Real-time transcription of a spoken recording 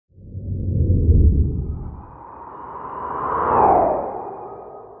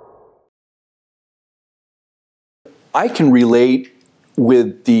I can relate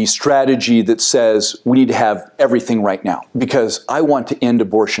with the strategy that says we need to have everything right now, because I want to end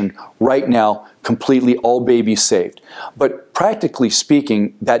abortion right now, completely, all babies saved. But practically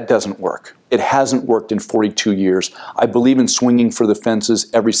speaking, that doesn't work. It hasn't worked in 42 years. I believe in swinging for the fences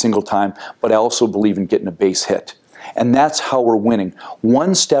every single time, but I also believe in getting a base hit. And that's how we're winning.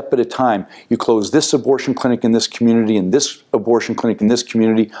 One step at a time. You close this abortion clinic in this community and this abortion clinic in this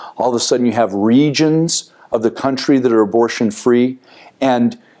community. All of a sudden you have regions of the country that are abortion-free,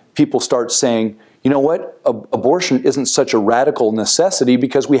 and people start saying, you know what, abortion isn't such a radical necessity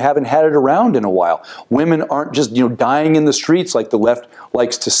because we haven't had it around in a while. Women aren't just dying in the streets like the left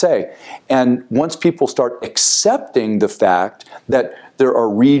likes to say. And once people start accepting the fact that there are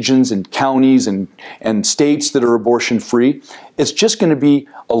regions and counties and states that are abortion-free, it's just going to be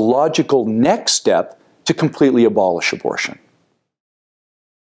a logical next step to completely abolish abortion.